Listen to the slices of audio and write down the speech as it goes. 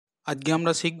আজকে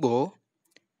আমরা শিখব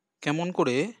কেমন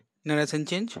করে ন্যারেশন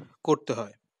চেঞ্জ করতে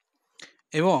হয়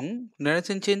এবং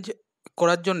ন্যারেশন চেঞ্জ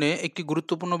করার জন্য একটি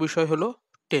গুরুত্বপূর্ণ বিষয় হলো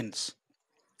টেন্স।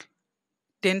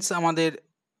 টেন্স আমাদের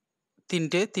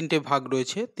তিনটে ভাগ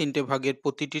রয়েছে, তিনটে ভাগের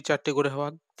প্রতিটি চারটে করে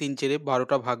ভাগ,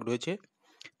 3×4 ভাগ রয়েছে।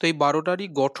 তো এই 12টারই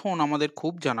গঠন আমাদের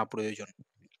খুব জানা প্রয়োজন।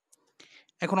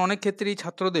 এখন অনেক ক্ষেত্রেই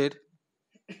ছাত্রদের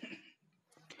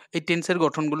এই টেন্সের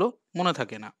গঠনগুলো মনে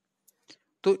থাকে না।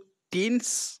 তো টেন্স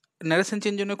ন্যারেশন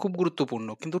চেঞ্জ জন্য খুব গুরুত্বপূর্ণ,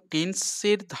 কিন্তু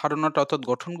টেন্সের ধারণাটা অর্থাৎ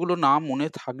গঠনগুলো না মনে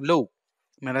থাকলেও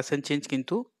ন্যারেশন চেঞ্জ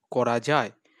কিন্তু করা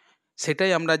যায়।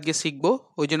 সেটাই আমরা আজকে শিখব।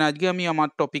 ওই জন্য আজকে আমি আমার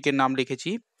টপিকের নাম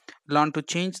লিখেছি learn to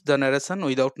change the narration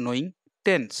without knowing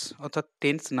tense. অর্থাৎ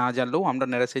টেন্স না জানলেও আমরা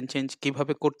ন্যারেশন চেঞ্জ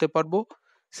কিভাবে করতে পারবো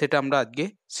সেটা আমরা আজকে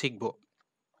শিখব।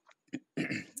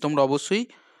 তোমরা অবশ্যই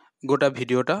গোটা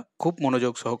ভিডিওটা খুব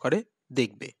মনোযোগ সহকারে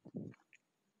দেখবে।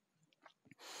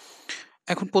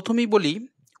 এখন প্রথমেই বলি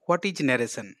হোয়াট ইজ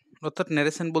ন্যারেশন, অর্থাৎ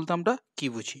ন্যারেশন বলতে আমরা কি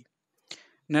বুঝি।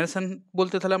 ন্যারেশন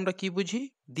বলতে তাহলে আমরা কি বুঝি?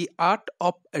 দি art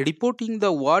of reporting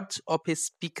the words of A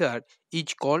speaker is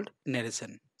called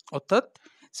narration. অর্থাৎ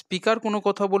স্পিকার কোনো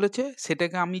কথা বলেছে,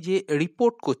 সেটাকে আমি যে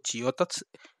রিপোর্ট করছি, অর্থাৎ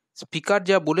স্পিকার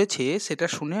যা বলেছে সেটা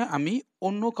শুনে আমি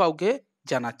অন্য কাউকে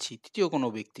জানাচ্ছি, তৃতীয় কোনো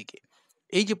ব্যক্তিকে।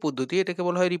 এই যে পদ্ধতি, এটাকে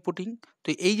বলা হয় রিপোর্টিং। তো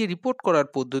এই যে রিপোর্ট করার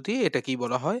পদ্ধতি, এটাকেই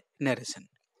বলা হয় ন্যারেশন।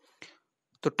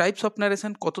 তো টাইপস অফ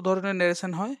ন্যারেশন, কত ধরনের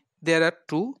ন্যারেশন হয়? দেয়ার আর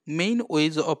two main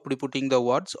ways of reporting the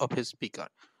words of A speaker.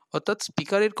 অর্থাৎ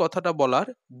স্পিকারের কথাটা বলার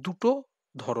দুটো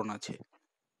ধরন আছে।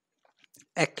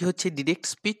 একটি হচ্ছে ডিরেক্ট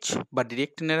স্পিচ বা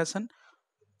ডিরেক্ট ন্যারেশন,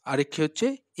 আরেকটি হচ্ছে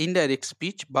ইনডাইরেক্ট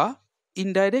স্পিচ বা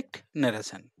ইনডাইরেক্ট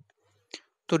ন্যারেশন।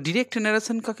 তো ডিরেক্ট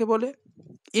ন্যারেশন কাকে বলে?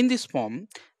 In this form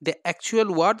the actual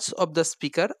words of the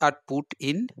speaker R put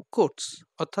in quotes.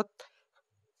 অর্থাৎ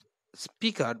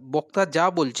স্পিকার, বক্তা যা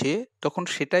বলছে তখন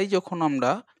সেটাই যখন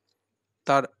আমরা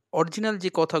তার অরিজিনাল যে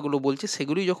কথাগুলো বলছে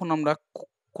সেগুলি যখন আমরা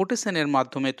কোটেশনের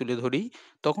মাধ্যমে তুলে ধরি,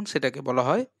 তখন সেটাকে বলা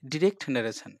হয় ডিরেক্ট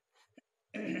ন্যারেশন।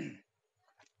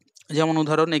 যেমন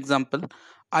উদাহরণ, example,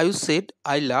 I said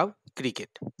I love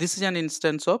cricket. This is an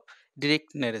instance of direct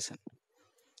narration.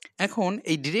 এখন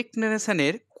এই ডিরেক্ট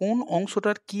ন্যারেশনের কোন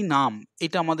অংশটার কি নাম,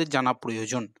 এটা আমাদের জানা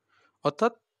প্রয়োজন।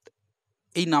 অর্থাৎ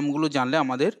এই নামগুলো জানলে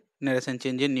আমাদের ন্যারেশন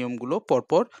চেঞ্জের নিয়মগুলো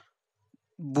পরপর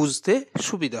বুঝতে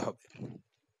সুবিধা হবে।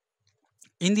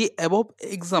 In the above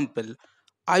example,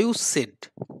 I said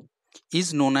is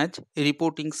known as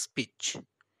reporting speech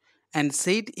and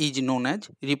said is known as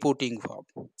reporting verb.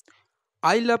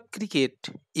 I love cricket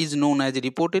is known as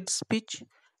reported speech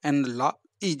and love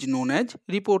is known as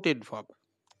reported verb.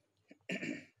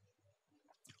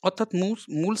 অর্থাৎ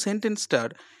মূল সেন্টেন্সটার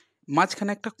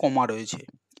মাঝখানে একটা কমা রয়েছে।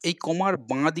 এই কমার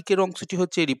বাঁ দিকের অংশটি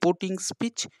হচ্ছে রিপোর্টিং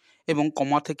স্পিচ এবং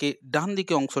কমা থেকে ডান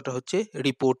দিকে অংশটা হচ্ছে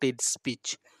রিপোর্টেড স্পিচ।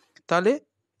 তাহলে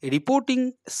রিপোর্টিং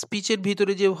স্পিচের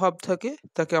ভিতরে যে ভাব থাকে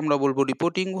তাকে আমরা বলবো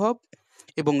রিপোর্টিং ভাব,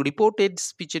 এবং রিপোর্টেড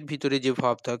স্পিচের ভিতরে যে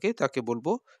ভাব থাকে তাকে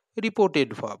বলবো রিপোর্টেড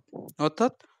ভাব।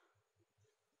 অর্থাৎ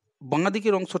বাঁ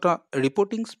দিকের অংশটা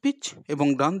রিপোর্টিং স্পিচ এবং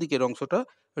ডান দিকের অংশটা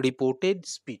রিপোর্টেড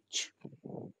স্পিচ।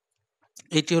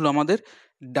 এটি হলো আমাদের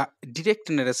ডিরেক্ট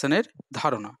ন্যারেশনের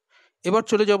ধারণা। এবার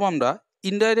চলে যাব আমরা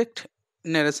ইনডাইরেক্ট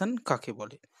ন্যারেশন কাকে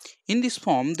বলে। In this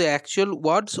form the actual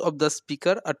words of the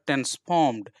speaker R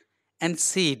transformed and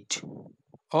said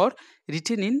or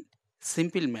written in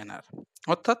simple manner.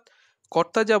 অর্থাৎ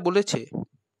কর্তা যা বলেছে,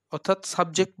 অর্থাৎ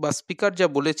সাবজেক্ট বা স্পিকার যা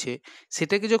বলেছে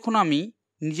সেটাকে যখন আমি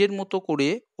নিজের মতো করে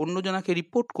অন্যজনাকে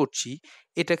রিপোর্ট করছি,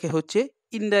 এটাকে হচ্ছে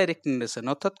ইনডাইরেক্ট ন্যারেশন।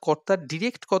 অর্থাৎ কর্তার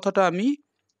ডিরেক্ট কথাটা আমি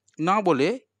না বলে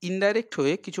ইনডাইরেক্ট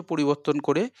হয়ে কিছু পরিবর্তন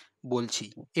করে বলছি,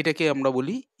 এটাকে আমরা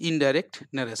বলি ইনডাইরেক্ট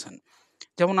ন্যারেশন।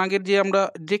 যেমন আগের যে আমরা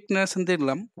ডিরেক্ট ন্যারেশন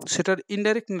দেখলাম, সেটার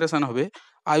ইনডাইরেক্ট ন্যারেশন হবে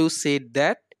I said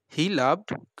that he loved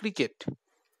cricket.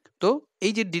 তো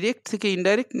এই যে ডিরেক্ট থেকে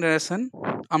ইনডাইরেক্ট ন্যারেশন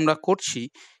আমরা করছি,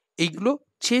 এইগুলো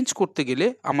চেঞ্জ করতে গেলে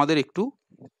আমাদের একটু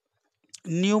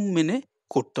নিয়ম মেনে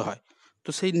করতে হয়। তো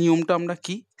সেই নিয়মটা আমরা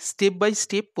কি, স্টেপ বাই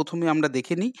স্টেপ প্রথমে আমরা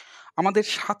দেখে নিই। আমাদের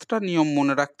 7টা নিয়ম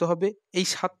মনে রাখতে হবে। এই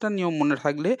 7টা নিয়ম মনে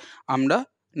থাকলে আমরা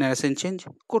ন্যারেশন চেঞ্জ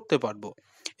করতে পারবো।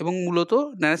 এবং মূলত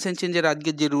ন্যারেশন চেঞ্জের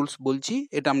আজকের যে রুলস বলছি,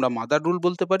 এটা আমরা মাদার রুল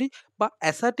বলতে পারি বা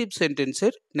অ্যাসার্টিভ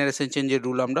সেন্টেন্সের ন্যারেশন চেঞ্জের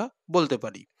রুল আমরা বলতে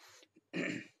পারি।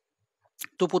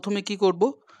 তো প্রথমে কি করব?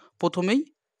 প্রথমেই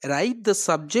write the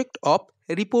subject of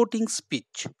reporting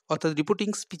speech, অর্থাৎ রিপোর্টিং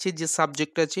স্পিচের যে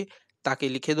সাবজেক্ট আছে তাকে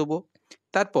লিখে দেবো।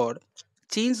 তারপর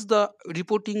change the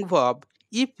reporting verb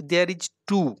if there is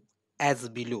two as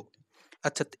below.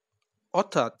 আচ্ছা,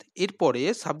 অর্থাৎ এরপরে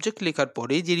সাবজেক্ট লেখার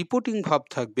পরে যে রিপোর্টিং ভার্ব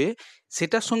থাকবে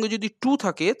সেটার সঙ্গে যদি টু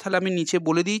থাকে তাহলে আমি নিচে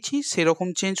বলে দিয়েছি সেরকম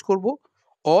চেঞ্জ করব,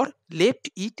 or left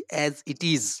it as it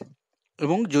is.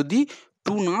 এবং যদি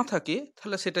টু না থাকে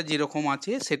তাহলে সেটা যেরকম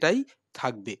আছে সেটাই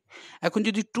থাকবে। এখন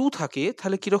যদি টু থাকে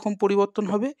তাহলে কীরকম পরিবর্তন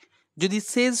হবে? যদি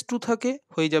সেজ টু থাকে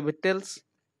হয়ে যাবে টেলস,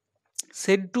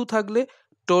 সেড টু থাকলে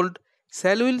told,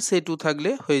 shall will say two থাকলে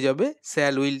হয়ে যাবে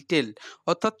শ্যাল উইল টেল।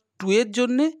 অর্থাৎ টু এর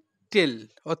জন্যে টেল,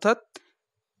 অর্থাৎ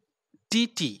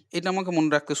টিটি, এটা আমাকে মনে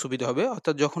রাখতে সুবিধা হবে।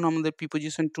 অর্থাৎ যখন আমাদের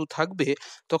প্রিপোজিশন টু থাকবে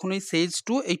তখন এই সেজ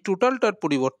টু এই টোটালটার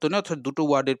পরিবর্তনে, অর্থাৎ দুটো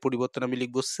ওয়ার্ডের পরিবর্তনে আমি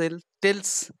লিখবো সেল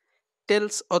টেলস।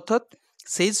 টেলস অর্থাৎ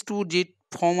সেজ টু যে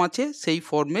ফর্ম আছে সেই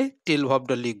ফর্মে টেল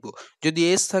ভার্বটা লিখবো। যদি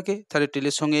এস থাকে তাহলে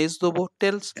টেলের সঙ্গে এস দেবো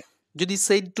টেলস। যদি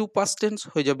সেড টু পাস্ট টেন্স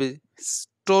হয়ে যাবে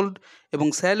টোল্ড, এবং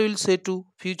shall will say two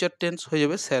future tense হয়ে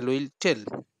যাবে শ্যাল উইল টেল।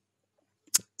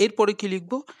 এরপরে কি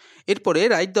লিখবো? এরপরে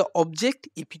write the object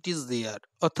if it is there,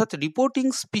 অর্থাৎ রিপোর্টিং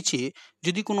স্পিচে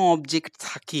যদি কোনো অবজেক্ট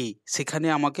থাকে সেখানে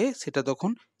আমাকে সেটা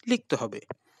তখন লিখতে হবে।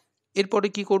 এরপরে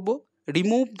কি করব?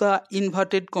 Remove the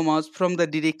inverted কমাস from the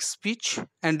direct speech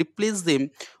and replace them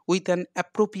with an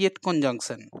appropriate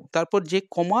conjunction. তারপর যে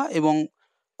কমা এবং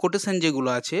কোটেশন যেগুলো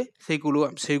আছে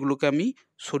সেইগুলোকে আমি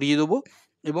সরিয়ে দেবো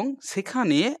এবং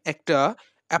সেখানে একটা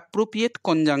অ্যাপ্রোপ্রিয়েট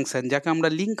কনজাংশন, যাকে আমরা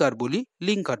লিঙ্কার বলি,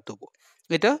 লিঙ্কার দেবো।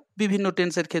 এটা বিভিন্ন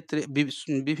টেন্সের ক্ষেত্রে,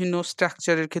 বিভিন্ন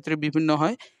স্ট্রাকচারের ক্ষেত্রে বিভিন্ন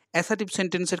হয়। অ্যাসার্টিভ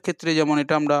সেন্টেন্সের ক্ষেত্রে যেমন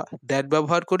এটা আমরা দ্যাট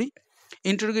ব্যবহার করি,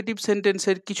 ইন্টারোগেটিভ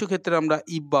সেন্টেন্সের কিছু ক্ষেত্রে আমরা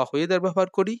ইফ বা হোয়েদার ব্যবহার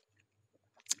করি,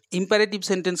 ইম্পারেটিভ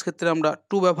সেন্টেন্স ক্ষেত্রে আমরা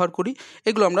টু ব্যবহার করি।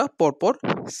 এগুলো আমরা পরপর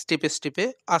স্টেপে স্টেপে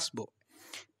আসবো।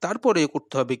 তারপরে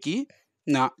করতে হবে কি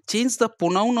না, change the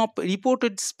pronoun of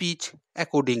reported speech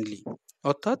accordingly,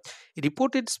 অর্থাৎ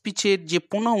রিপোর্টেড স্পিচের যে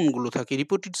প্রোনাউনগুলো থাকে,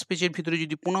 রিপোর্টেড স্পিচের ভিতরে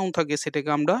যদি প্রোনাউন থাকে সেটাকে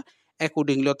আমরা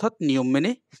অ্যাকর্ডিংলি অর্থাৎ নিয়ম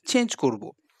মেনে চেঞ্জ করব।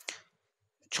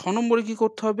 6 নম্বরে কি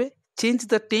করতে হবে? Change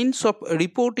the tense of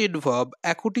reported verb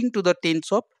according to the tense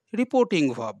of reporting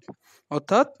verb,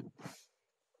 অর্থাৎ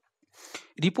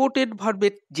রিপোর্টেড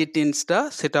ভার্বের যে টেন্সটা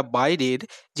সেটা বাইরের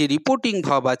যে রিপোর্টিং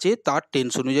ভার্ব আছে তার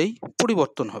টেন্স অনুযায়ী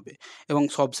পরিবর্তন হবে। এবং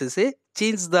সবশেষে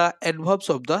change the adverbs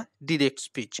of the direct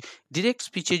speech, direct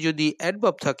স্পিচে যদি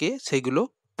অ্যাডভার্ব থাকে সেগুলো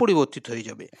পরিবর্তিত হয়ে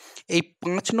যাবে। এই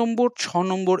 5 নম্বর, 6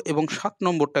 নম্বর এবং 7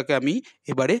 নম্বরটাকে আমি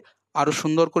এবারে আরও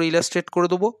সুন্দর করে ইলাস্ট্রেট করে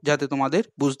দেবো যাতে তোমাদের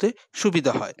বুঝতে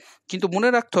সুবিধা হয়। কিন্তু মনে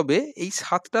রাখতে হবে এই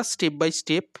 7টা স্টেপ বাই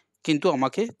স্টেপ কিন্তু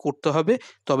আমাকে করতে হবে,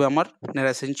 তবে আমার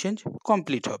ন্যারেশন চেঞ্জ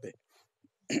কমপ্লিট হবে।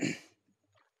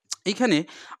 এইখানে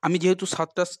আমি যেহেতু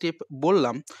 7টা স্টেপ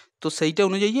বললাম, তো সেইটা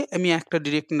অনুযায়ী আমি একটা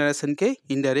ডিরেক্ট ন্যারেশনকে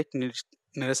ইনডাইরেক্ট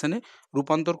ন্যারেশনে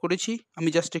রূপান্তর করেছি। আমি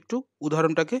জাস্ট একটু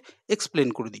উদাহরণটাকে এক্সপ্লেন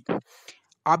করে দিই।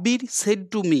 আবির said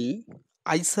to me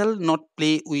I shall not play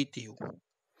with you.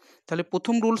 তাহলে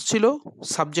প্রথম রুলস ছিল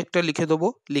সাবজেক্টটা লিখে দেবো,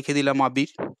 লিখে দিলাম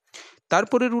আবির।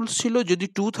 তারপরে রুলস ছিল যদি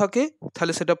টু থাকে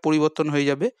তাহলে সেটা পরিবর্তন হয়ে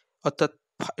যাবে, অর্থাৎ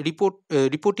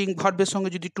রিপোর্টিং ভার্বের সঙ্গে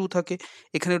যদি টু থাকে,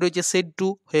 এখানে রয়েছে সেড টু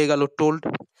হয়ে গেল টোল্ড।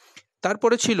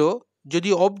 তারপরে ছিল যদি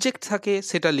অবজেক্ট থাকে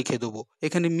সেটা লিখে দেবো,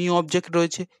 এখানে মি অবজেক্ট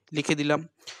রয়েছে লিখে দিলাম।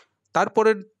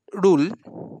 তারপরের রুল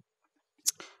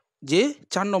যে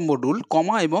 4 নম্বর রুল,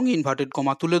 কমা এবং ইনভার্টেড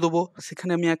কমা তুলে দেবো,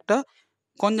 সেখানে আমি একটা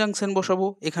কনজাংশন বসাবো,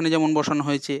 এখানে যেমন বসানো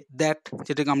হয়েছে দ্যাট,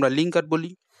 যেটাকে আমরা লিঙ্কার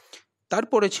বলি।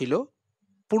 তারপরে ছিল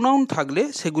প্রোনাউন থাকলে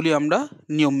সেগুলি আমরা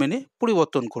নিয়ম মেনে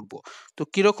পরিবর্তন করব। তো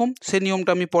কীরকম সে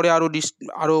নিয়মটা আমি পরে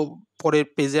আরও পরের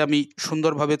পেজে আমি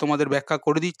সুন্দরভাবে তোমাদের ব্যাখ্যা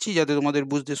করে দিচ্ছি যাতে তোমাদের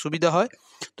বুঝতে সুবিধা হয়।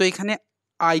 তো এখানে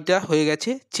আইটা হয়ে গেছে,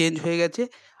 চেঞ্জ হয়ে গেছে।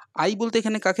 আই বলতে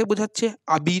এখানে কাকে বোঝাচ্ছে?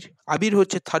 আবির। আবির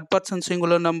হচ্ছে থার্ড পারসন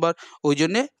সিঙ্গুলার নাম্বার, ওই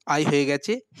জন্যে আই হয়ে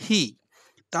গেছে হি।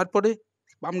 তারপরে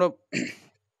আমরা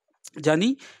জানি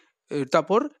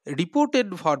তারপর রিপোর্টেড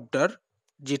ভার্বটার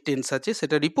যে টেন্স আছে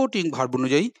সেটা রিপোর্টিং ভার্ব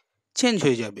অনুযায়ী চেঞ্জ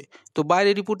হয়ে যাবে। তো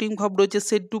বাইরে রিপোর্টিং ভার্ব রয়েছে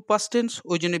সেড টু পাস্ট টেন্স,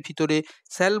 ওই জন্য ভিতরে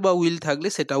শ্যাল বা উইল থাকলে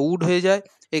সেটা উড হয়ে যায়,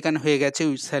 এখানে হয়ে গেছে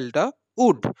শ্যালটা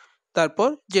উড। তারপর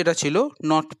যেটা ছিল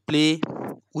নট প্লে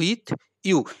উইথ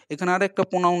ইউ, এখানে আর একটা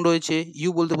প্রোনাউন রয়েছে, ইউ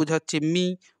বলতে বোঝাচ্ছে মি,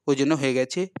 ওই জন্য হয়ে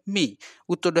গেছে মি।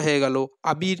 উত্তরটা হয়ে গেল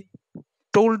আবির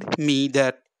told me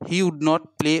that he would not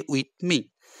play with me.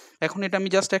 এখন এটা আমি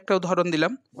জাস্ট একটা উদাহরণ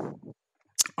দিলাম।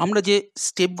 আমরা যে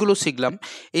স্টেপগুলো শিখলাম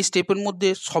এই স্টেপের মধ্যে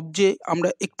সবচেয়ে আমরা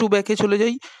একটু ব্যাকে চলে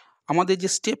যাই। আমাদের যে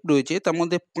স্টেপ রয়েছে তার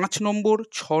মধ্যে 5 নম্বর,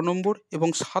 6 নম্বর এবং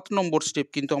 7 নম্বর স্টেপ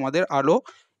কিন্তু আমাদের আরও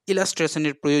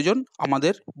ইলাস্ট্রেশনের প্রয়োজন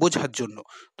আমাদের বোঝার জন্য।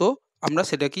 তো আমরা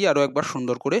সেটাকেই আরও একবার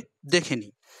সুন্দর করে দেখে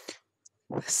নিই।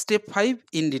 Step 5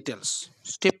 in details.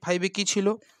 স্টেপ 5-এ কী ছিল?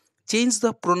 Change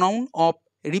the pronoun of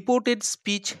reported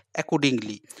speech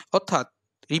accordingly, অর্থাৎ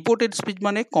রিপোর্টেড স্পিচ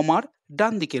মানে কমার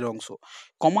ডান দিকের অংশ।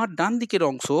 কমার ডান দিকের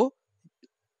অংশ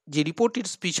যে রিপোর্টেড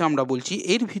স্পিচ আমরা বলছি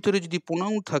এর ভিতরে যদি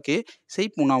প্রোনাউন থাকে সেই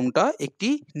প্রোনাউনটা একটি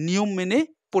নিয়ম মেনে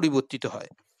পরিবর্তিত হয়।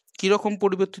 কীরকম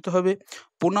পরিবর্তিত হবে?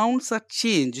 Pronouns are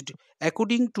changed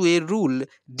according to A rule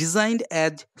designed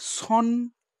as শন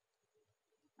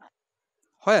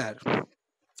হোয়ার,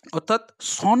 অর্থাৎ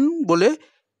সন বলে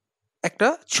একটা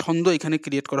ছন্দ এখানে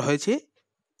ক্রিয়েট করা হয়েছে।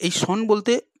 এই সন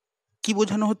বলতে কি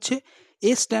বোঝানো হচ্ছে?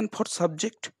 এ stand for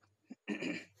subject,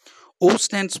 O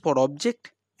stands for object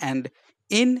and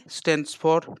N stands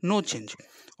for no change.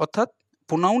 অর্থাৎ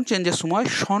প্রোনাউন চেঞ্জের সময়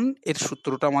সন এর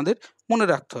সূত্রটা আমাদের মনে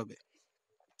রাখতে হবে।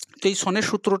 তো এই সনের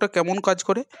সূত্রটা কেমন কাজ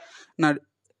করে না,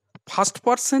 first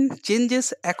person changes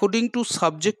according to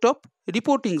subject of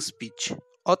reporting speech.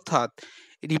 অর্থাৎ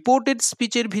রিপোর্টেড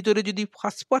স্পিচের ভিতরে যদি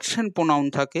ফার্স্ট পারসন প্রোনাউন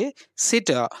থাকে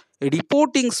সেটা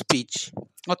রিপোর্টিং স্পিচ,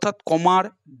 অর্থাৎ কমার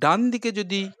ডান দিকে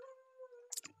যদি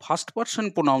ফার্স্ট পারসন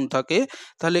প্রোনাউন থাকে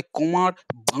তাহলে কমার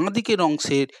বাঁ দিকের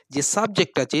অংশের যে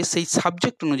সাবজেক্ট আছে সেই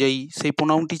সাবজেক্ট অনুযায়ী সেই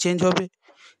প্রোনাউনটি চেঞ্জ হবে।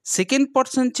 Second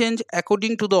person change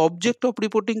according to the object of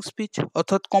reporting speech,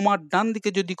 অর্থাৎ কমার ডান দিকে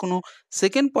যদি কোনো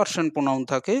সেকেন্ড পারসন প্রোনাউন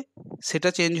থাকে সেটা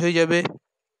চেঞ্জ হয়ে যাবে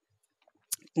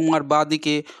কমার বাঁ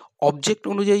দিকে অবজেক্ট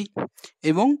অনুযায়ী।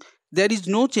 এবং there is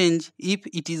no change if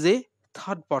it is a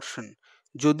third person,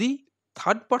 যদি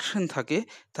থার্ড পারসন থাকে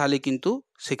তাহলে কিন্তু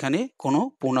সেখানে কোনো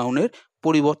প্রোনাউনের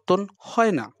পরিবর্তন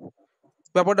হয় না।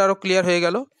 ব্যাপারটা আরও ক্লিয়ার হয়ে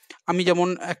গেল। আমি যেমন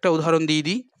একটা উদাহরণ দিয়ে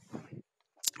দিই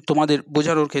তোমাদের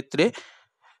বোঝানোর ক্ষেত্রে।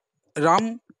 Ram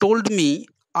told me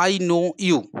I know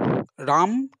you,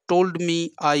 Ram told me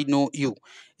I know you.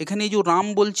 এখানে এই যে রাম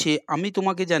বলছে আমি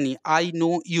তোমাকে জানি, আই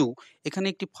নো ইউ, এখানে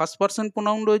একটি ফার্স্ট পারসন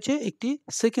প্রোনাউন রয়েছে, একটি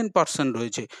সেকেন্ড পারসন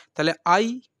রয়েছে। তাহলে আই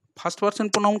ফার্স্ট পারসন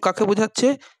প্রোনাউন কাকে বোঝাচ্ছে?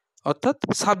 অর্থাৎ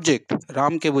সাবজেক্ট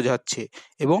রামকে বোঝাচ্ছে।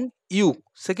 এবং ইউ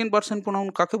সেকেন্ড পারসন প্রোনাউন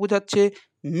কাকে বোঝাচ্ছে?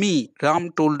 Me, Ram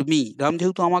told me, Ram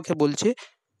যেহেতু আমাকে বলছে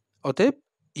অতএব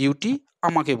ইউটি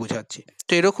আমাকে বোঝাচ্ছে।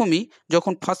 তো এরকমই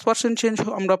যখন ফার্স্ট পারসন চেঞ্জ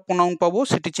আমরা প্রোনাউন পাবো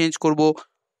সেটি চেঞ্জ করব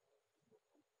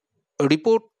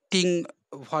রিপোর্টিং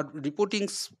রিপোর্টিং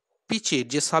স্পিচের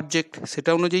যে সাবজেক্ট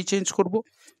সেটা অনুযায়ী চেঞ্জ করব।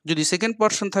 যদি সেকেন্ড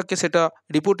পারসন থাকে সেটা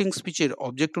রিপোর্টিং স্পিচের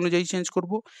অবজেক্ট অনুযায়ী চেঞ্জ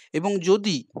করব। এবং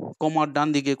যদি কমার ডান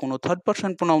দিকে কোনো থার্ড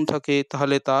পারসন প্রোনাউন থাকে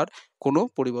তাহলে তার কোনো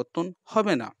পরিবর্তন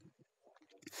হবে না।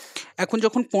 এখন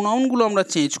যখন প্রোনাউনগুলো আমরা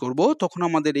চেঞ্জ করব তখন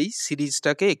আমাদের এই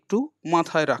সিরিজটাকে একটু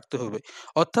মাথায় রাখতে হবে।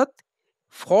 অর্থাৎ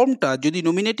ফর্মটা যদি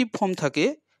নমিনেটিভ ফর্ম থাকে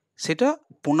সেটা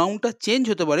প্রোনাউনটা চেঞ্জ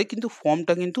হতে পারে কিন্তু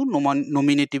ফর্মটা কিন্তু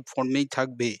নমিনেটিভ ফর্মেই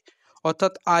থাকবে।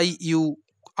 অর্থাৎ I U,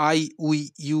 I we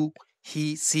you, he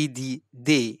she দি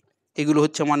দে, এগুলো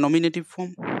হচ্ছে আমার nominative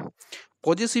form.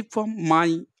 Possessive form my,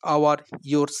 hour,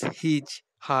 yours, his,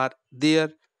 her, there.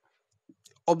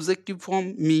 Objective form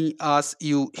me, us,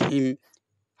 you, him,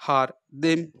 her,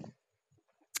 them.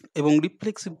 এবং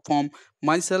reflexive form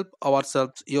myself,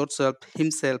 ourself, yourself,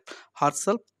 himself,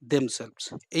 herself, দেমসেলফস।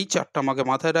 এই চারটা আমাকে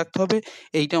মাথায় রাখতে হবে,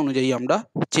 এইটা অনুযায়ী আমরা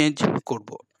চেঞ্জ করব।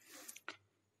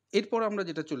 এরপর আমরা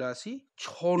যেটা চলে আসি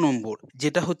 6 নম্বর,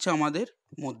 যেটা হচ্ছে আমাদের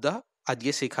মুদ্রা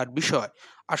আজকে শেখার বিষয়,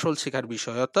 আসল শেখার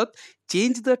বিষয়। অর্থাৎ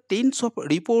change the tense of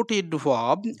reported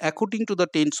verb according to the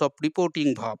tense of reporting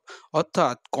verb.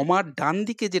 অর্থাৎ কমার ডান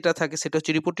দিকে যেটা থাকে সেটা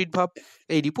হচ্ছে রিপোর্টেড ভার্ব।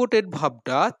 এই রিপোর্টেড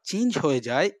ভার্বটা চেঞ্জ হয়ে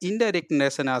যায় ইনডাইরেক্ট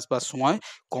ন্যারেশনে আসবার সময়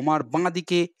কমার বাঁ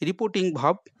দিকে রিপোর্টিং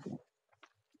ভার্ব,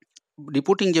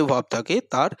 রিপোর্টিং যে ভার্ব থাকে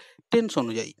তার টেন্স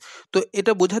অনুযায়ী। তো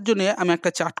এটা বোঝার জন্য আমি একটা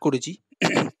চার্ট করেছি।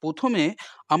 প্রথমে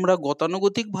আমরা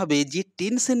গতানুগতিকভাবে যে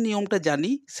টেন্সের নিয়মটা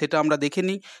জানি সেটা আমরা দেখে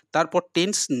নিই। তারপর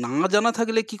টেন্স না জানা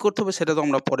থাকলে কি করতে হবে সেটা তো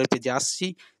আমরা পরের পেজে আসছি,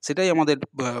 সেটাই আমাদের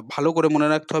ভালো করে মনে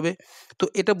রাখতে হবে। তো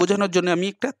এটা বোঝানোর জন্য আমি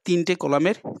একটা 3টে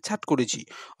কলামের চার্ট করেছি।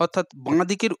 অর্থাৎ বাঁ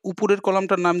দিকের উপরের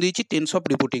কলামটার নাম দিয়েছি টেন্স অফ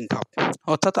রিপোর্টিং ভার্ব।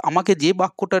 অর্থাৎ আমাকে যে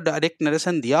বাক্যটা ডাইরেক্ট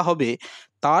ন্যারেশন দেওয়া হবে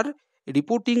তার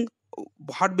রিপোর্টিং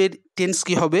ভার্বের টেন্স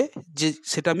কী হবে যে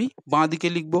সেটা আমি বাঁ দিকে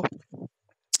লিখব।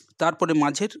 তারপরে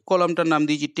মাঝের কলামটার নাম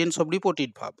দিয়েছি টেন্স অফ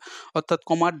রিপোর্টেড ভার্ব। অর্থাৎ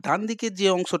কমার ডান দিকের যে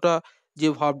অংশটা যে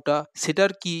ভার্বটা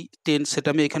সেটার কি টেন্স সেটা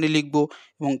আমি এখানে লিখব।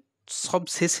 এবং সব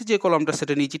শেষে যে কলামটা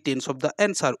সেটা নিয়েছি টেন্স অফ দ্য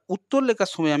অ্যান্সার, উত্তর লেখার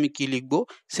সময় আমি কি লিখব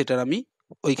সেটার আমি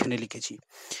ওইখানে লিখেছি।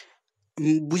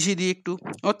 বুঝিয়ে দিই একটু।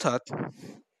 অর্থাৎ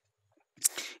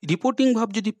রিপোর্টিং ভার্ব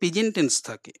যদি প্রেজেন্ট টেন্স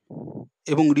থাকে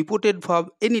এবং রিপোর্টেড ভার্ব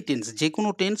এনি টেন্স, যে কোনো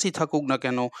টেন্সই থাকুক না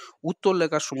কেন, উত্তর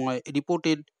লেখার সময়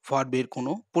রিপোর্টেড ভার্বের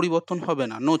কোনো পরিবর্তন হবে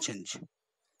না, নো চেঞ্জ।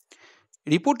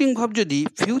 রিপোর্টিং ভার্ব যদি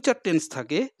ফিউচার টেন্স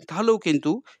থাকে তাহলেও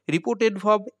কিন্তু reported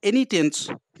verb any tense,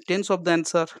 tense of the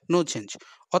answer, no change.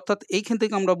 অর্থাৎ এইখান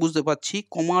থেকে আমরা বুঝতে পারছি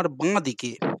কমার বাঁ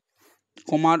দিকে,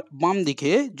 কমার বাম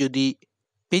দিকে যদি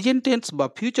প্রেজেন্ট টেন্স বা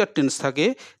ফিউচার টেন্স থাকে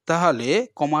তাহলে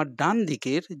কমার ডান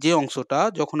দিকের যে অংশটা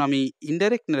যখন আমি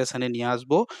ইনডাইরেক্ট ন্যারেশনে নিয়ে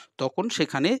আসব তখন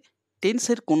সেখানে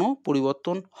টেন্সের কোনো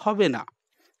পরিবর্তন হবে না।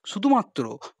 শুধুমাত্র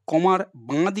কমার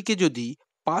বাঁ দিকে যদি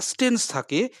পাস্ট টেন্স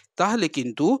থাকে তাহলে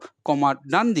কিন্তু কমার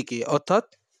ডান দিকে অর্থাৎ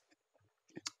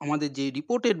আমাদের যে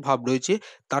রিপোর্টেড ভার্ব রয়েছে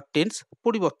তার টেন্স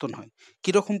পরিবর্তন হয়।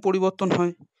 কীরকম পরিবর্তন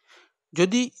হয়?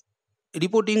 যদি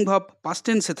রিপোর্টিং ভার্ব পাস্ট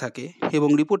টেন্সে থাকে এবং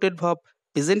রিপোর্টেড ভার্ব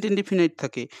প্রেজেন্ট ইনডিফিনাইট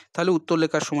থাকে, তাহলে উত্তর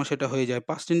লেখার সময় সেটা হয়ে যায়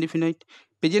পাস্ট ইনডিফিনাইট।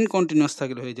 প্রেজেন্ট কন্টিনিউয়াস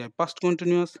থাকলে হয়ে যায় past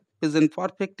continuous, present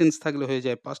perfect tense থাকলে হয়ে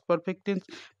যায় past perfect tense,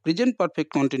 present perfect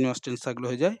continuous tense থাকলে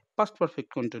হয়ে যায় পাস্ট পারফেক্ট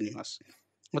কন্টিনিউয়াস।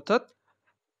 অর্থাৎ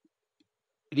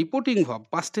রিপোর্টিং ভার্ব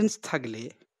পাস্ট টেন্স থাকলে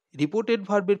রিপোর্টেড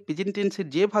ভার্বের প্রেজেন্ট টেন্সের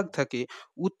যে ভাগ থাকে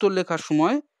উত্তর লেখার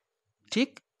সময় ঠিক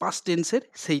পাস্ট টেন্সের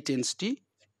সেই টেন্সটি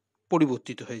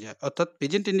পরিবর্তিত হয়ে যায়। অর্থাৎ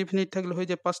প্রেজেন্ট ইনডিফিনিট থাকলে হয়ে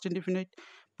যায় পাস্ট ইনডিফিনিট,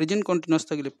 প্রেজেন্ট কন্টিনিউয়াস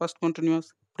থাকলে পাস্ট কন্টিনিউয়াস,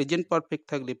 প্রেজেন্ট পারফেক্ট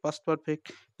থাকলে past perfect,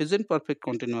 present perfect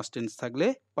continuous tense থাকলে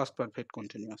পাস্ট পারফেক্ট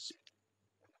কন্টিনিউয়াস।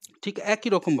 ঠিক একই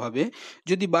রকমভাবে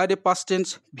যদি বাইরে পাস্ট টেন্স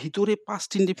ভিতরে পাস্ট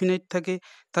ইনডিফিনিট থাকে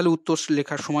তাহলে উত্তর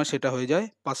লেখার সময় সেটা হয়ে যায়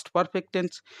পাস্ট পারফেক্ট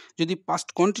টেন্স। যদি পাস্ট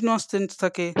কন্টিনিউয়াস টেন্স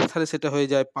থাকে তাহলে সেটা হয়ে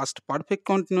যায় পাস্ট পারফেক্ট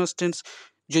কন্টিনিউয়াস টেন্স।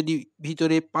 যদি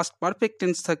ভিতরে পাস্ট পারফেক্ট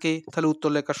টেন্স থাকে তাহলে উত্তর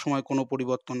লেখার সময় কোনো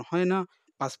পরিবর্তন হয় না,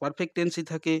 পাস্ট পারফেক্ট টেন্সই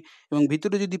থাকে। এবং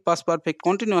ভিতরে যদি পাস্ট পারফেক্ট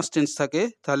কন্টিনিউয়াস টেন্স থাকে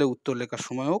তাহলে উত্তর লেখার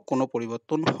সময়ও কোনো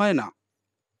পরিবর্তন হয় না।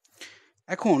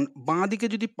 এখন বাঁ দিকে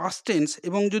যদি পাস্ট টেন্স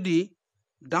এবং যদি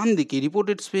ডান দিকে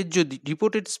রিপোর্টেড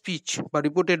স্পিচ বা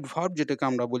রিপোর্টেড ভার্ব যেটাকে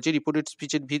আমরা বলছি, রিপোর্টেড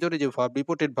স্পিচের ভিতরে যে ভার্ব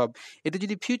রিপোর্টেড ভার্ব, এটা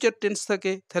যদি ফিউচার টেন্স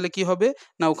থাকে তাহলে কি হবে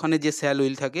না ওখানে যে শ্যাল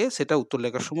উইল থাকে সেটা উত্তর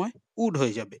লেখার সময় উড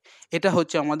হয়ে যাবে। এটা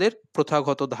হচ্ছে আমাদের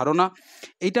প্রথাগত ধারণা।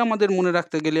 এটা আমাদের মনে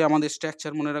রাখতে গেলে আমাদের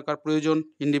স্ট্রাকচার মনে রাখার প্রয়োজন।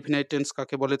 ইনডিফিনাইট টেন্স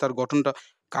কাকে বলে, তার গঠনটা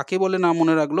কাকে বলে না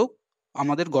মনে রাখলেও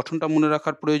আমাদের গঠনটা মনে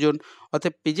রাখার প্রয়োজন।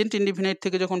 অর্থাৎ প্রেজেন্ট ইনডিফিনাইট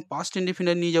থেকে যখন পাস্ট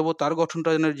ইনডিফিনাইট নিয়ে যাব তার গঠনটা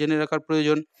জেনে রাখার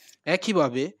প্রয়োজন।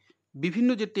 একইভাবে বিভিন্ন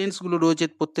যে টেন্সগুলো রয়েছে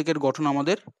প্রত্যেকের গঠন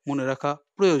আমাদের মনে রাখা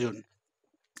প্রয়োজন।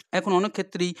 এখন অনেক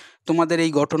ক্ষেত্রেই তোমাদের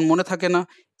এই গঠন মনে থাকে না,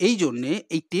 এই জন্যে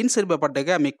এই টেন্সের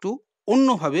ব্যাপারটাকে আমি একটু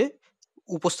অন্যভাবে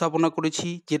উপস্থাপনা করেছি,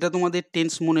 যেটা তোমাদের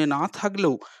টেন্স মনে না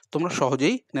থাকলেও তোমরা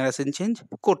সহজেই ন্যারেশন চেঞ্জ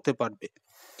করতে পারবে।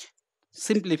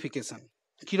 সিম্পলিফিকেশন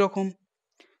কীরকম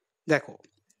দেখো,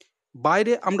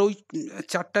 বাইরে আমরা ওই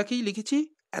চারটাকেই লিখেছি,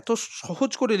 এত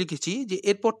সহজ করে লিখেছি যে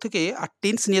এরপর থেকে আর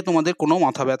টেন্স নিয়ে তোমাদের কোনো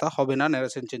মাথা ব্যথা হবে না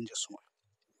ন্যারেশন চেঞ্জের সময়।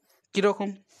 কীরকম,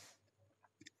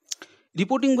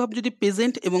 রিপোর্টিং ভাব যদি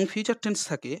প্রেজেন্ট এবং ফিউচার টেন্স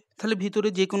থাকে তাহলে ভিতরে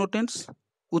যে কোনো টেন্স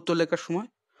উত্তর লেখার সময়,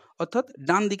 অর্থাৎ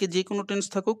ডান দিকে যে কোনো টেন্স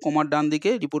থাকুক কমার ডান দিকে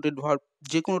রিপোর্টেড ভার্ব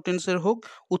যে কোনো টেন্সের হোক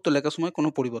উত্তর লেখার সময় কোনো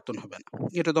পরিবর্তন হবে না।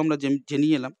 এটা তো আমরা জেনে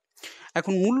এলাম।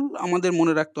 এখন মূল আমাদের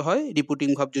মনে রাখতে হয় রিপোর্টিং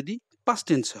ভাব যদি পাস্ট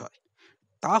টেন্সে হয়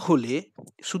তাহলে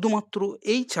শুধুমাত্র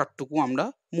এই চারটুকু আমরা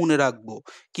মনে রাখবো।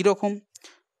 কীরকম,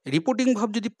 রিপোর্টিং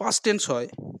ভার্ব যদি পাস্ট টেন্স হয়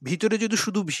ভিতরে যদি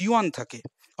শুধু V1 থাকে,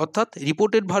 অর্থাৎ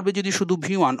রিপোর্টেড ভার্বে যদি শুধু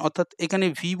V1, অর্থাৎ এখানে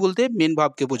ভি বলতে মেন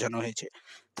ভার্বকে বোঝানো হয়েছে,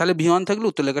 তাহলে V1 থাকলে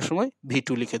উত্তর লেখার সময় V2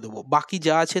 লিখে দেবো, বাকি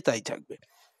যা আছে তাই থাকবে।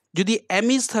 যদি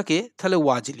অ্যামিজ থাকে তাহলে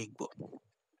ওয়াজ লিখবো,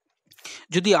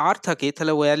 যদি আর থাকে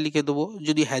তাহলে ওয়ার লিখে দেবো,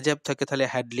 যদি হ্যাজ হ্যাভ থাকে তাহলে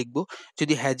হ্যাড লিখবো,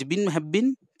 যদি হ্যাজ বিন হ্যাভ বিন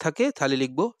থাকে তাহলে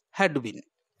লিখবো হ্যাড বিন।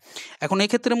 এখন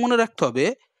এক্ষেত্রে মনে রাখতে হবে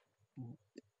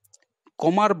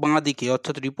কমার বাঁ দিকে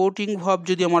অর্থাৎ রিপোর্টিং ভার্ব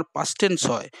যদি আমার পাস্ট টেন্স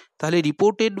হয় তাহলে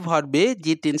রিপোর্টেড ভার্বে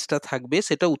যে টেন্সটা থাকবে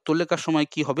সেটা উত্তর লেখার সময়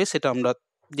কি হবে সেটা আমরা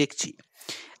দেখছি।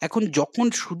 এখন যখন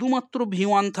শুধুমাত্র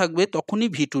V1 থাকবে তখনই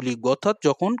V2 লিখবো, অর্থাৎ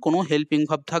যখন কোনো হেল্পিং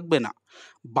ভার্ব থাকবে না।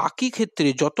 বাকি ক্ষেত্রে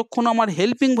যতক্ষণ আমার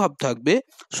হেল্পিং ভার্ব থাকবে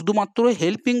শুধুমাত্র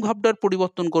হেল্পিং ভার্বটার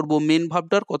পরিবর্তন করব, মেন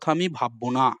ভার্বটার কথা আমি ভাববো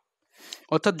না।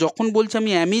 অর্থাৎ যখন বলছি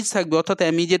আমি অ্যামিজ থাকবে, অর্থাৎ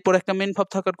অ্যামিজের পর একটা মেন ভার্ব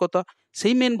থাকার কথা,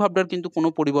 সেই মেন ভার্বটার কিন্তু কোনো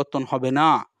পরিবর্তন হবে না।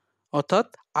 অর্থাৎ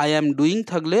আই অ্যাম ডুইং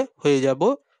থাকলে হয়ে যাব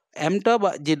অ্যামটা বা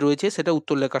যে রয়েছে সেটা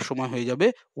উত্তর লেখার সময় হয়ে যাবে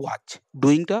ওয়াজ,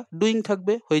 ডুইংটা ডুইং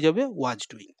থাকবে হয়ে যাবে ওয়াজ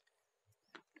ডুইং।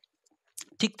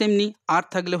 ঠিক তেমনি আর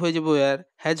থাকলে হয়ে যাবে ওয়ার,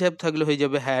 হ্যাজ হ্যাভ থাকলে হয়ে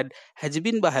যাবে হ্যাড, হ্যাজ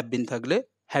বিন বা হ্যাভ বিন থাকলে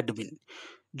হ্যাড বিন।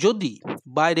 যদি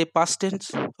বাইরে পাস্ট টেন্স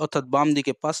অর্থাৎ বাম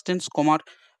দিকে পাস্ট টেন্স কমার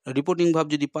রিপোর্টিং ভার্ব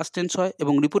যদি পাস্ট টেন্স হয়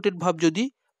এবং রিপোর্টেড ভার্ব যদি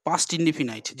পাস্ট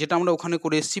ইনডিফিনাইট, যেটা আমরা ওখানে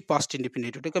করে এসেছি পাস্ট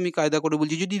ইনডিফিনাইট, ওটাকে আমি কায়দা করে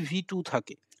বলছি যদি V2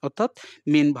 থাকে অর্থাৎ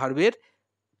মেন ভার্বের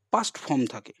পাস্ট ফর্ম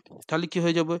থাকে তাহলে কি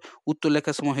হয়ে যাবে উত্তর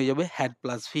লেখার সময় হয়ে যাবে হ্যাড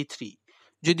প্লাস V3।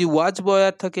 যদি ওয়াজ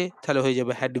বয়ার থাকে তাহলে হয়ে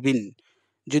যাবে হ্যাড বিন,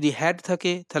 যদি হ্যাড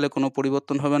থাকে তাহলে কোনো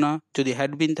পরিবর্তন হবে না, যদি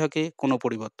হ্যাড বিন থাকে কোনো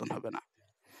পরিবর্তন হবে না।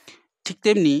 ঠিক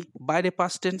তেমনি বাইরে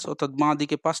পাস্ট টেন্স অর্থাৎ বাঁ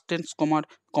দিকে পাস্ট টেন্স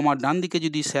কমার ডান দিকে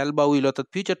যদি শ্যাল বা উইল অর্থাৎ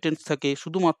ফিউচার টেন্স থাকে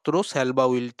শুধুমাত্র শ্যাল বা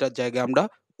উইলটার জায়গায় আমরা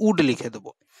উড লিখে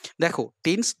দেবো। দেখো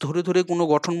টেন্স ধরে ধরে কোনো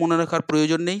গঠন মনে রাখার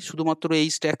প্রয়োজন নেই, শুধুমাত্র এই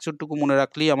স্ট্রাকচারটুকু মনে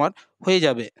রাখলেই আমার হয়ে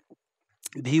যাবে।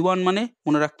 V1 মানে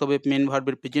মনে রাখতে হবে মেন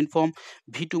ভার্বের প্রেজেন্ট ফর্ম,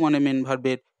 V2 মানে মেন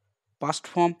ভার্বের পাস্ট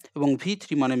ফর্ম এবং V3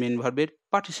 মানে মেন ভার্বের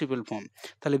পার্টিসিপেল ফর্ম।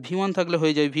 তাহলে V1 থাকলে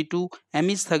হয়ে যায় V2,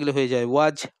 অ্যামিজ থাকলে হয়ে যায়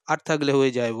ওয়াজ, আর থাকলে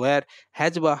হয়ে যায় ওয়্যার,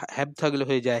 হ্যাজ বা হ্যাভ থাকলে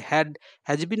হয়ে যায় হ্যাড,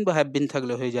 হ্যাজ বিন বা হ্যাভ বিন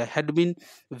থাকলে হয়ে যায় হ্যাড বিন,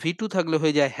 V2 থাকলে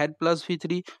হয়ে যায় হ্যাড প্লাস V3,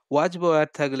 ওয়াজ বা ওয়্যার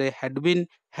থাকলে হ্যাড বিন,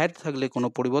 হ্যাড থাকলে কোনো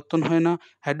পরিবর্তন হয় না,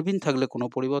 হ্যাড বিন থাকলে কোনো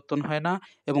পরিবর্তন হয় না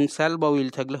এবং শ্যাল বা উইল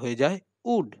থাকলে হয়ে যায়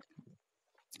উড।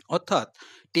 অর্থাৎ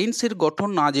টেন্সের গঠন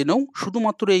না জেনেও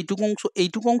শুধুমাত্র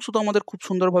এইটুকু অংশ তো আমাদের খুব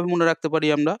সুন্দরভাবে মনে রাখতে পারি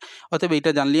আমরা, অতএব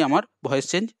এইটা জানলেই আমার ভয়েস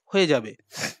চেঞ্জ হয়ে যাবে।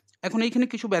 এখন এইখানে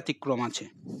কিছু ব্যতিক্রম আছে,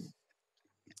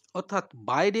 অর্থাৎ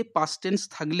বাইরে পাস্ট টেন্স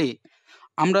থাকলে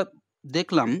আমরা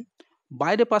দেখলাম,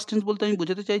 বাইরে পাস্ট টেন্স বলতে আমি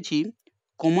বোঝাতে চাইছি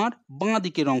কমার বাঁ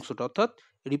দিকের অংশটা, অর্থাৎ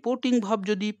রিপোর্টিং ভাব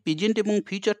যদি প্রেজেন্ট এবং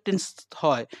ফিউচার টেন্স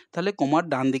হয় তাহলে কমার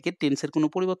ডান দিকের টেন্সের কোনো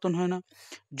পরিবর্তন হয় না।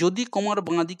 যদি কমার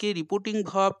বাঁ দিকে রিপোর্টিং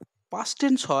ভাব পাস্ট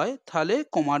টেন্স হয় তাহলে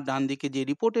কমার ডান দিকে যে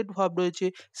রিপোর্টেড ভাব রয়েছে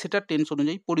সেটা টেন্স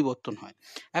অনুযায়ী পরিবর্তন হয়।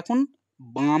 এখন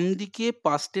বাম দিকে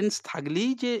পাস্ট টেন্স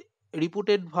থাকলেই যে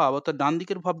রিপোর্টেড ভাব অর্থাৎ ডান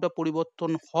দিকের ভাবটা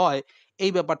পরিবর্তন হয়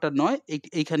এই ব্যাপারটা নয়,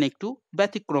 এইখানে একটু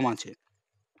ব্যতিক্রম আছে।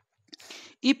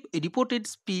 If reported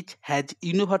speech has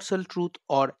universal truth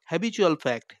or habitual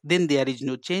fact, then there is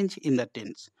no change in the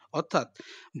tense. অর্থাৎ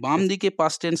বাম দিকে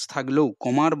পাস্ট টেন্স থাকলেও,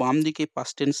 কমার বাম দিকে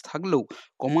পাস্ট টেন্স থাকলেও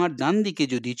কমার ডান দিকে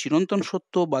যদি চিরন্তন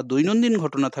সত্য বা দৈনন্দিন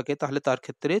ঘটনা থাকে তাহলে তার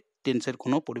ক্ষেত্রে টেন্সের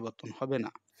কোনো পরিবর্তন হবে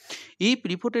না। If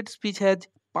reported speech has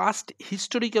past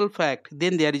historical fact,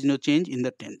 then there is no change in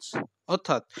the tense.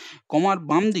 অর্থাৎ কমার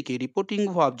বাম দিকে রিপোর্টিং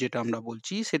ভার্ব যেটা আমরা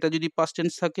বলছি সেটা যদি পাস্ট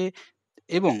টেন্স থাকে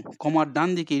এবং কমার ডান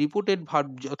দিকে রিপোর্টেড ভার্ব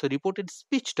অর্থাৎ রিপোর্টেড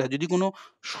স্পিচটা যদি কোনো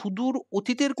সুদূর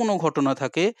অতীতের কোনো ঘটনা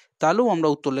থাকে তাহলেও আমরা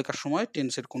উত্তর লেখার সময়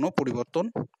টেন্সের কোনো পরিবর্তন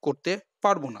করতে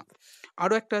পারবো না।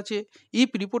 আরও একটা আছে, if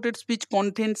reported speech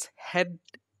contains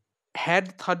had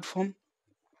third form,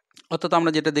 অর্থাৎ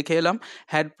আমরা যেটা দেখে এলাম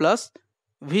হ্যাড প্লাস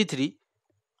V3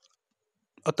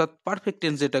 অর্থাৎ পারফেক্ট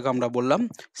টেন্স যেটাকে আমরা বললাম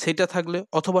সেটা থাকলে,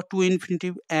 অথবা two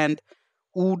infinitive and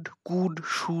would, could,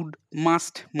 should,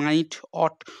 must, মাইট,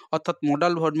 অট অর্থাৎ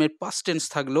মডাল ভার্বের পাস্ট টেন্স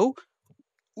থাকলেও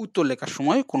উত্তর লেখার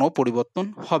সময় কোনো পরিবর্তন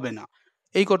হবে না।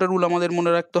 এই কটা রুল আমাদের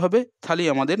মনে রাখতে হবে, তাহলেই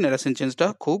আমাদের ন্যারেশন চেঞ্জটা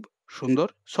খুব সুন্দর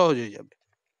সহজ হয়ে যাবে।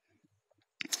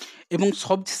 এবং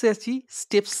সবশেষে আছি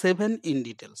স্টেপ 7 ইন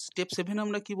ডিটেলস। স্টেপ 7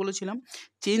 আমরা কি বলেছিলাম,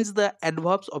 change the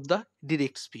adverbs of the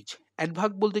direct speech.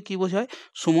 Adverb বলতে কি বোঝায়,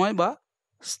 সময় বা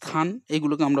স্থান,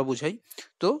 এগুলোকে আমরা বোঝাই।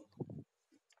 তো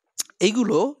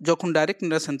এইগুলো যখন ডাইরেক্ট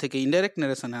ন্যারেশন থেকে ইনডাইরেক্ট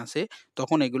ন্যারেশনে আসে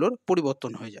তখন এগুলোর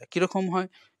পরিবর্তন হয়ে যায়। কীরকম হয়,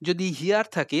 যদি হিয়ার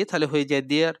থাকে তাহলে হয়ে যায়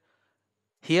দেয়ার,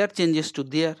 here changes to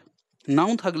their.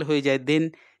 Noun থাকলে হয়ে যায় দেন,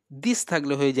 দিস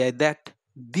থাকলে হয়ে যায় দ্যাট,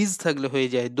 দিস থাকলে হয়ে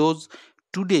যায় দোজ,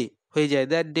 টুডে হয়ে যায়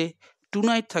দ্যাট ডে, টু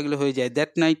নাইট থাকলে হয়ে যায়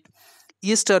দ্যাট নাইট,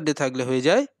 ইয়েস্টারডে থাকলে হয়ে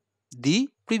যায় the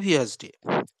previous day,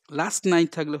 last night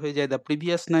থাকলে হয়ে যায় the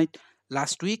previous night,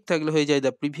 last week থাকলে হয়ে যায়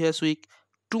দ্য প্রিভিয়াস উইক,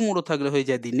 টুমোরো থাকলে হয়ে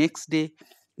যায় the next day,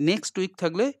 next week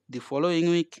থাকলে দি ফলোয়িং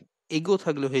উইক, এগো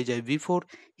থাকলে হয়ে যায় বিফোর,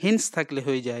 হেন্স থাকলে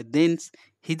হয়ে যায় দেন্স,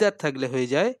 হিদার থাকলে হয়ে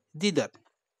যায় দিদার।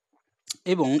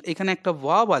 এবং এখানে একটা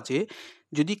ভার্ব আছে,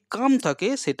 যদি কাম থাকে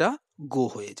সেটা গো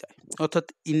হয়ে যায়। অর্থাৎ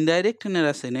ইনডাইরেক্ট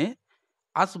ন্যারেশনে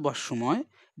আসবার সময়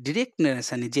ডিরেক্ট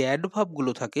ন্যারেশনে যে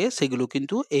অ্যাডভার্বগুলো থাকে সেগুলো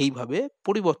কিন্তু এইভাবে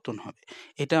পরিবর্তন হবে,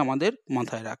 এটা আমাদের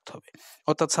মাথায় রাখতে হবে।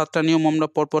 অর্থাৎ 7টা নিয়ম আমরা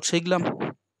পরপর শিখলাম।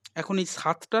 এখন এই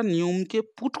 7টা নিয়মকে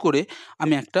পুট করে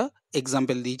আমি একটা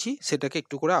এক্সাম্পল দিয়েছি, সেটাকে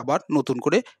একটু করে আবার নতুন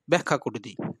করে ব্যাখ্যা করে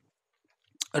দিই।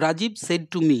 Rajib said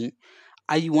to me,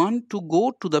 I want to go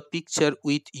to the picture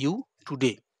with you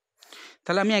today.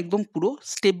 তাহলে আমি একদম পুরো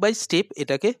স্টেপ বাই স্টেপ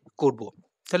এটাকে করব।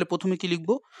 তাহলে প্রথমে কি লিখব,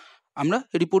 আমরা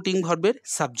রিপোর্টিং ভার্বের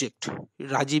সাবজেক্ট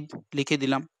রাজীব লিখে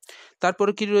দিলাম,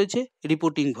 তারপরে কি রয়েছে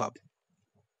রিপোর্টিং ভার্ব।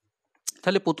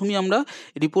 তাহলে প্রথমেই আমরা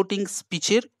রিপোর্টিং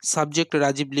স্পিচের সাবজেক্ট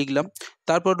রাজীব লিখলাম,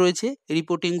 তারপর রয়েছে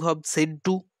reporting verb said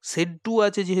to, said to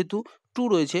আছে যেহেতু টু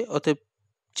রয়েছে অতএব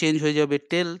চেঞ্জ হয়ে যাবে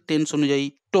টেল, টেন্স অনুযায়ী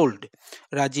টোল্ড,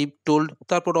 রাজীব টোল্ড।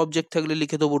 তারপর অবজেক্ট থাকলে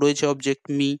লিখে দেবো, রয়েছে অবজেক্ট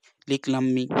মি, লিখলাম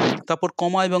মি। তারপর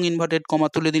কমা এবং ইনভার্টেড কমা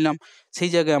তুলে দিলাম, সেই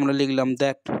জায়গায় আমরা লিখলাম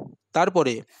দ্যাট।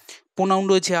 তারপরে প্রোনাউন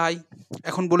রয়েছে আই।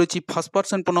 এখন বলেছি ফার্স্ট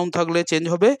পারসন প্রোনাউন থাকলে চেঞ্জ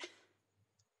হবে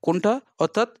কোনটা,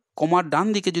 অর্থাৎ কমার ডান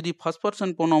দিকে যদি ফার্স্ট পারসন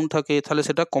প্রোনাউন থাকে তাহলে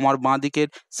সেটা কমার বাঁ দিকের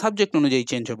সাবজেক্ট অনুযায়ী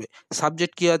চেঞ্জ হবে।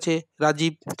 সাবজেক্ট কি আছে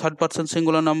Rajib, third person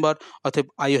singular number, অর্থাৎ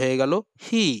আই হয়ে গেল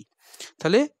হি,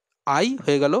 তাহলে আই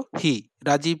হয়ে গেল হি,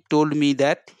 Rajib told me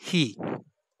that he.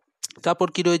 তারপর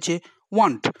কি রয়েছে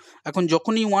ওয়ান্ট। এখন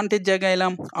যখনই ওয়ান্টের জায়গায়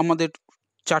এলাম আমাদের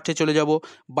চার্টে চলে যাব,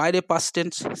 বাইরে past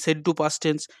tense said to past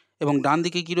tense, এবং ডান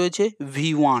দিকে কি রয়েছে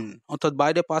V1, অর্থাৎ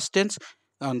বাইরে পাস্ট টেন্স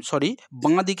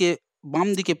বাম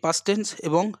দিকে পাস্ট টেন্স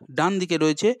এবং ডান দিকে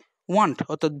রয়েছে ওয়ান্ট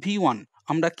অর্থাৎ V1।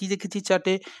 আমরা কি দেখেছি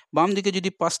চার্টে, বাম দিকে যদি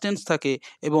পাস্ট টেন্স থাকে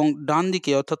এবং ডান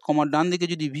দিকে অর্থাৎ কমার ডান দিকে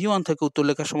যদি V1 থাকে উত্তর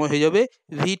লেখার সময় হয়ে যাবে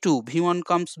V2, V1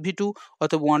 কামস V2,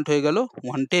 অর্থাৎ ওয়ান্ট হয়ে গেল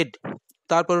ওয়ান্টেড।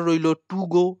 তারপরে রইল টু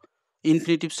গো,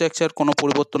 ইনফিনিটিভ স্ট্রাকচার কোনো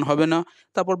পরিবর্তন হবে না।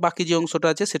 তারপর বাকি যে অংশটা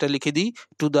আছে সেটা লিখে দিই,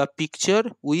 to the picture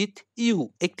with you.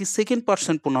 একটি সেকেন্ড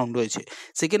পারসন প্রোনাউন রয়েছে।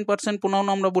 সেকেন্ড পারসন প্রোনাউন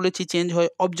আমরা বলেছি চেঞ্জ হয়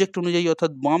অবজেক্ট অনুযায়ী,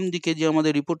 অর্থাৎ বাম দিকে যে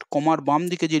আমাদের রিপোর্ট, কমার বাম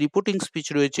দিকে যে রিপোর্টিং স্পিচ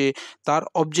রয়েছে তার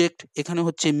অবজেক্ট এখানে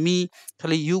হচ্ছে মি,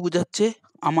 তাহলে ইউ বোঝাচ্ছে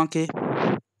আমাকে,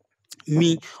 মি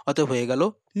অতএব হয়ে গেল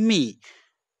মি।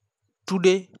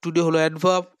 টুডে, টুডে হলো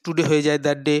অ্যাডভার্ব, টুডে হয়ে যায়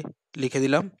দ্যাট ডে, লিখে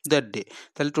দিলাম দ্যাট ডে।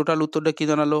 তাহলে টোটাল উত্তরটা কি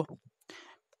দাঁড়ালো?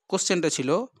 কোশ্চেনটা ছিল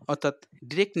অর্থাৎ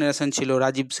ডিরেক্ট ন্যারেশন ছিল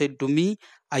Rajib said to me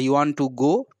I want to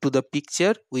go to the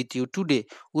picture with you today.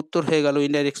 উত্তর হয়ে গেল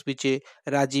indirect স্পিচে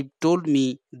Rajib told me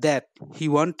that he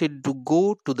wanted to go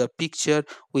to the picture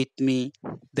with me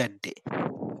that day.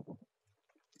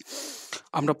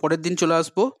 আমরা পরের দিন চলে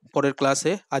আসবো পরের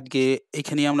ক্লাসে। আজকে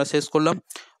এখানেই আমরা শেষ করলাম।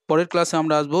 পরের ক্লাসে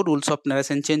আমরা আসবো rules of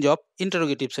narration change of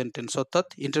interrogative sentence, অর্থাৎ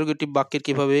ইন্টারোগেটিভ বাক্যের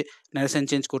কীভাবে ন্যারেশন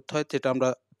চেঞ্জ করতে হয় সেটা আমরা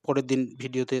পরের দিন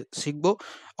ভিডিওতে শিখব।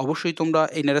 অবশ্যই তোমরা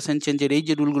এই ন্যারেশন চেঞ্জের এই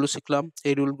যে রুলগুলো শিখলাম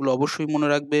এই রুলগুলো অবশ্যই মনে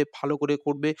রাখবে, ভালো করে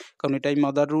করবে, কারণ এটাই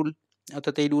মাদার রুল।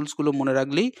 অর্থাৎ এই রুলসগুলো মনে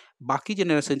রাখলেই বাকি যে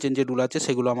ন্যারেশন চেঞ্জের রুল আছে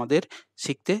সেগুলো আমাদের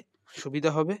শিখতে সুবিধা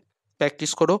হবে।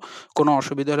 প্র্যাকটিস করো, কোনো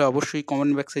অসুবিধা হলে অবশ্যই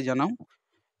কমেন্ট বক্সে জানাও।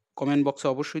 কমেন্ট বক্সে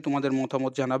অবশ্যই তোমাদের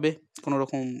মতামত জানাবে, কোনো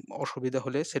রকম অসুবিধা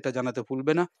হলে সেটা জানাতে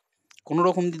ভুলবে না, কোনো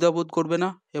রকম দ্বিধাবোধ করবে না।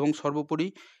 এবং সর্বোপরি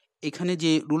এখানে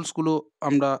যে রুলসগুলো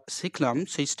আমরা শিখলাম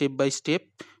সেই স্টেপ বাই স্টেপ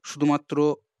শুধুমাত্র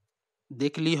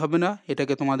দেখলেই হবে না,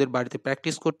 এটাকে তোমাদের বাড়িতে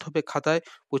প্র্যাকটিস করতে হবে, খাতায়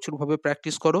প্রচুরভাবে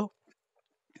প্র্যাকটিস করো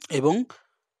এবং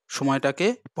সময়টাকে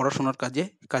পড়াশোনার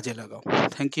কাজে লাগাও।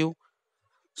 থ্যাংক ইউ,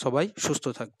 সবাই সুস্থ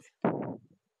থাকবে।